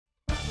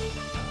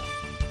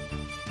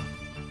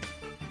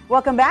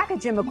Welcome back.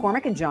 Jim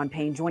McCormick and John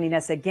Payne joining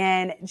us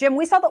again. Jim,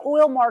 we saw the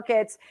oil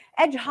markets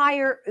edge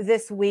higher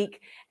this week.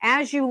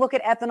 As you look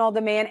at ethanol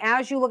demand,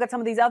 as you look at some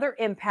of these other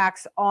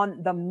impacts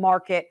on the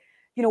market,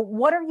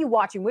 what are you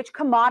watching? Which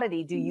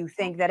commodity do you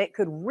think that it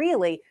could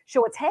really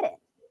show its head in?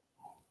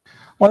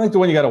 Well, I think the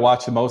one you got to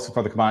watch the most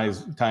for the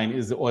commodities time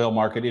is the oil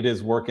market. It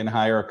is working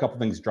higher. A couple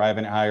things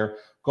driving it higher.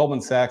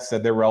 Goldman Sachs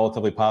said they're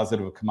relatively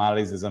positive with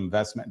commodities as an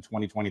investment in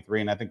 2023,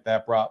 and I think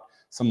that brought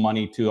some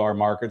money to our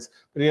markets.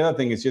 But the other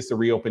thing is just the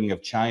reopening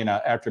of China.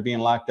 After being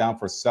locked down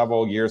for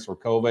several years for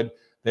COVID,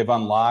 they've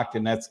unlocked,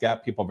 and that's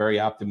got people very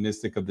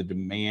optimistic of the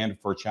demand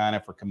for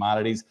China for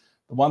commodities.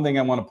 The one thing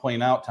I want to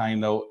point out, Tyne,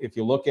 though, if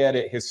you look at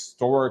it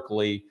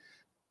historically,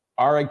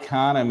 our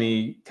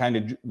economy kind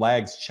of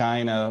lags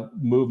China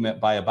movement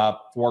by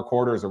about 4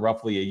 quarters or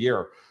roughly a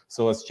year.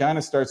 So as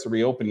China starts to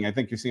reopening, I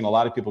think you're seeing a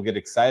lot of people get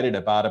excited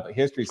about it, but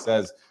history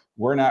says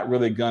we're not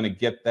really going to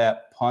get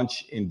that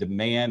punch in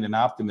demand and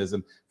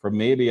optimism for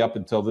maybe up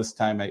until this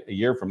time a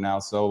year from now.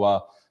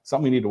 So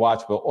something we need to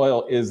watch, but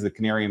oil is the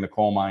canary in the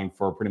coal mine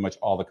for pretty much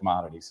all the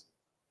commodities.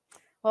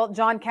 Well,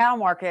 John, cattle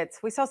markets,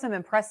 we saw some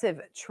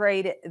impressive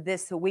trade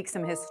this week,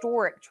 some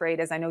historic trade,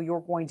 as I know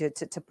you're going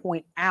to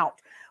point out.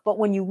 But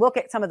when you look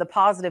at some of the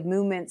positive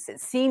movements, it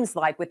seems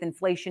like with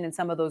inflation and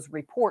some of those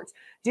reports,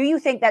 do you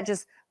think that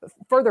just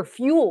further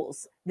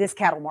fuels this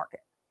cattle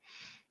market?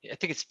 I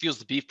think it fuels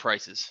the beef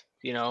prices,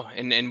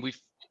 and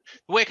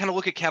the way I kind of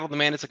look at cattle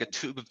demand, it's like a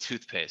tube of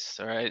toothpaste,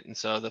 all right? And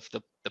so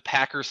the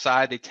packer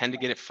side, they tend to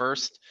get it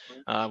first.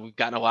 We've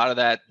gotten a lot of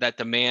that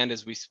demand,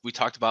 as we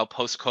talked about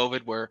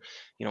post-COVID, where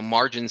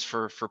margins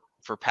for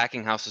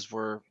packing houses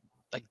were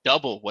like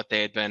double what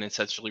they had been,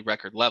 essentially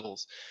record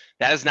levels.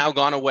 That has now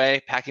gone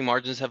away. Packing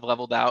margins have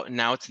leveled out, and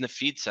now it's in the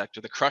feed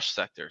sector, the crush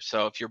sector.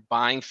 So if you're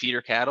buying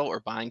feeder cattle or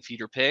buying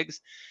feeder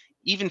pigs,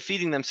 even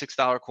feeding them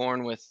 $6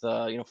 corn with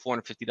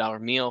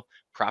 $450 meal,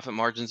 profit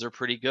margins are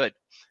pretty good.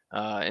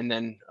 And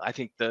then I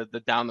think the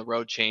down the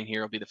road chain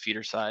here will be the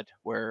feeder side,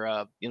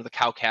 where the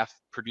cow calf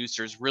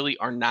producers really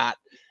are not,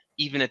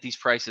 even at these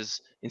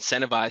prices,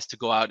 incentivized to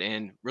go out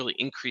and really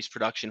increase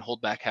production,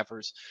 hold back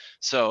heifers.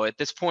 So at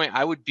this point,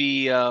 I'd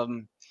be a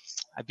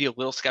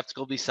little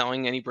skeptical to be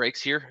selling any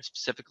breaks here,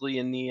 specifically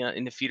in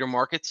the feeder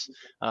markets.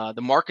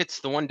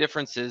 The one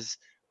difference is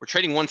we're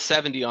trading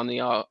 170 on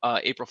the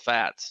April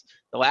fats.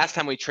 The last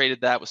time we traded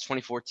that was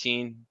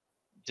 2014.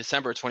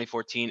 December of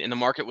 2014, and the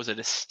market was at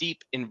a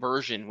steep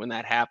inversion when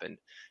that happened.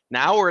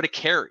 Now we're at a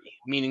carry,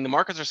 meaning the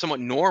markets are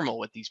somewhat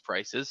normal at these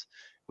prices.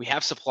 We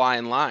have supply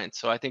in line.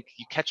 So I think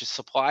you catch a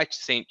supply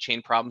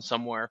chain problem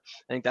somewhere.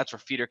 I think that's where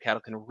feeder cattle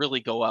can really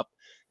go up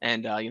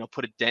and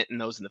put a dent in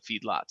those in the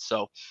feedlots.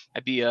 So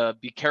I'd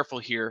be careful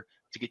here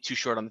to get too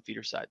short on the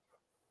feeder side.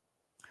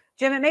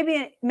 Jim,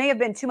 it may have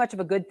been too much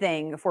of a good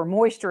thing for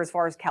moisture as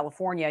far as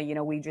California.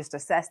 We just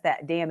assessed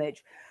that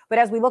damage. But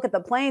as we look at the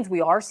plains,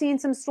 we are seeing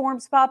some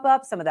storms pop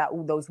up, some of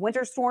those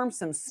winter storms,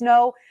 some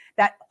snow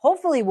that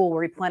hopefully will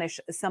replenish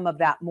some of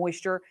that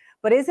moisture.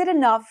 But is it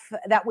enough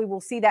that we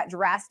will see that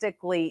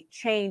drastically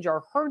change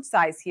our herd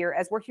size here,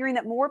 as we're hearing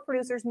that more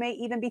producers may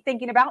even be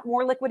thinking about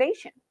more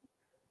liquidation?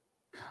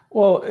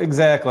 Well,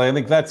 exactly. I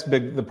think that's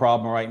the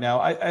problem right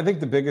now. I think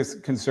the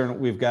biggest concern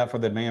we've got for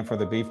the demand for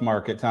the beef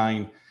market,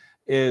 Tyne,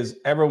 is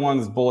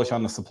everyone's bullish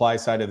on the supply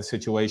side of the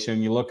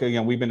situation. You look,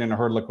 we've been in a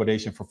herd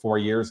liquidation for 4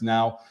 years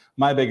now.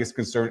 My biggest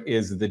concern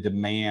is the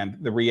demand.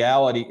 The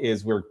reality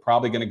is we're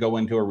probably going to go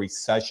into a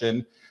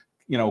recession.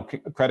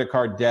 Credit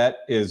card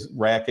debt is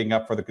racking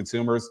up for the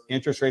consumers.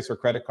 Interest rates for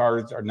credit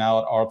cards are now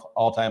at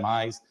all-time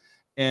highs.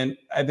 And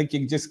I think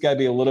you just got to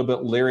be a little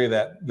bit leery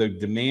that the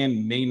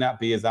demand may not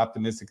be as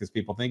optimistic as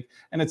people think.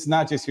 And it's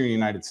not just here in the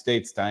United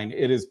States, Tyne.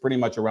 It is pretty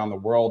much around the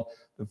world.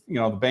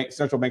 The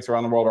central banks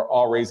around the world are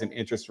all raising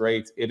interest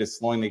rates. It is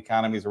slowing the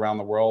economies around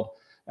the world.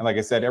 And like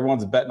I said,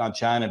 everyone's betting on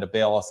China to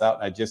bail us out.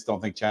 And I just don't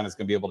think China's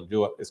going to be able to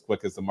do it as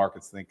quick as the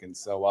market's thinking.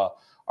 So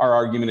our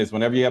argument is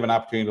whenever you have an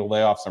opportunity to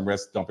lay off some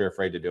risk, don't be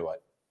afraid to do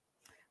it.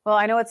 Well,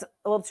 I know it's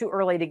a little too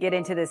early to get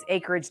into this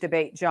acreage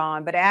debate,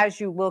 John, but as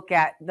you look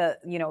at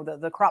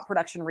the crop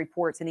production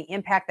reports and the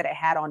impact that it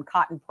had on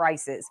cotton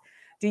prices,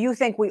 do you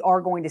think we are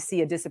going to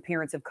see a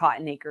disappearance of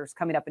cotton acres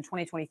coming up in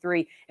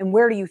 2023? And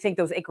where do you think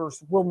those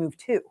acres will move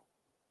to?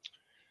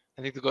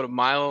 I think they'll go to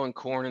milo and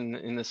corn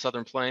in the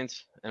southern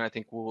plains, and I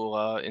think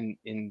we'll in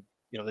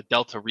the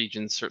Delta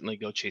regions certainly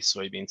go chase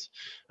soybeans.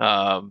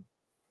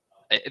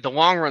 The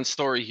long run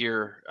story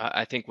here,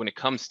 I think when it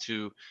comes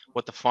to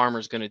what the farmer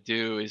is going to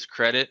do is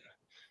credit.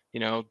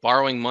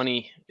 Borrowing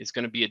money is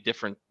going to be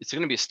it's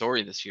going to be a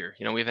story this year.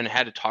 We haven't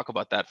had to talk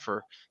about that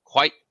for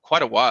quite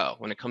a while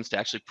when it comes to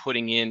actually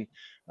putting in,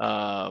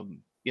 putting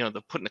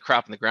the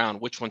crop in the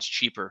ground, which one's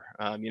cheaper.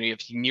 You have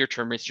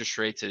near-term interest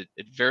rates at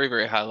very,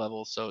 very high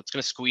levels. So it's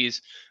going to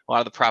squeeze a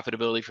lot of the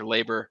profitability for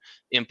labor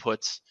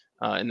inputs.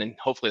 And then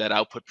hopefully that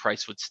output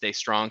price would stay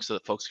strong so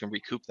that folks can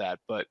recoup that.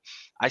 But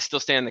I still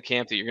stand in the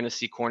camp that you're going to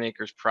see corn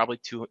acres probably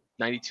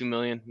 92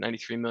 million,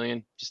 93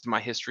 million. Just in my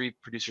history,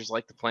 producers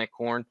like to plant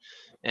corn.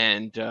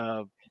 And,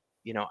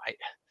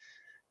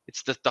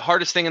 it's the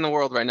hardest thing in the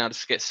world right now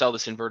to sell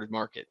this inverted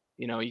market.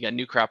 You know, you got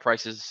new crop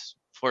prices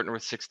flirting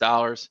with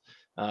 $6.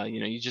 You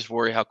know, you just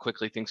worry how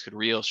quickly things could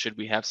reel should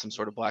we have some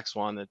sort of black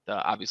swan that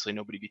obviously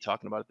nobody be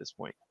talking about at this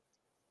point.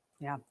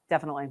 Yeah,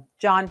 definitely.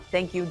 John,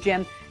 thank you.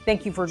 Jim,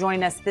 thank you for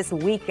joining us this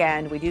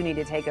weekend. We do need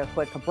to take a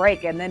quick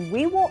break, and then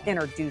we will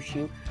introduce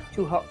you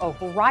to a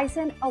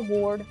Horizon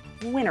Award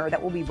winner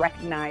that will be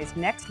recognized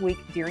next week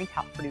during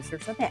Top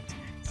Producers Event.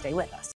 Stay with us.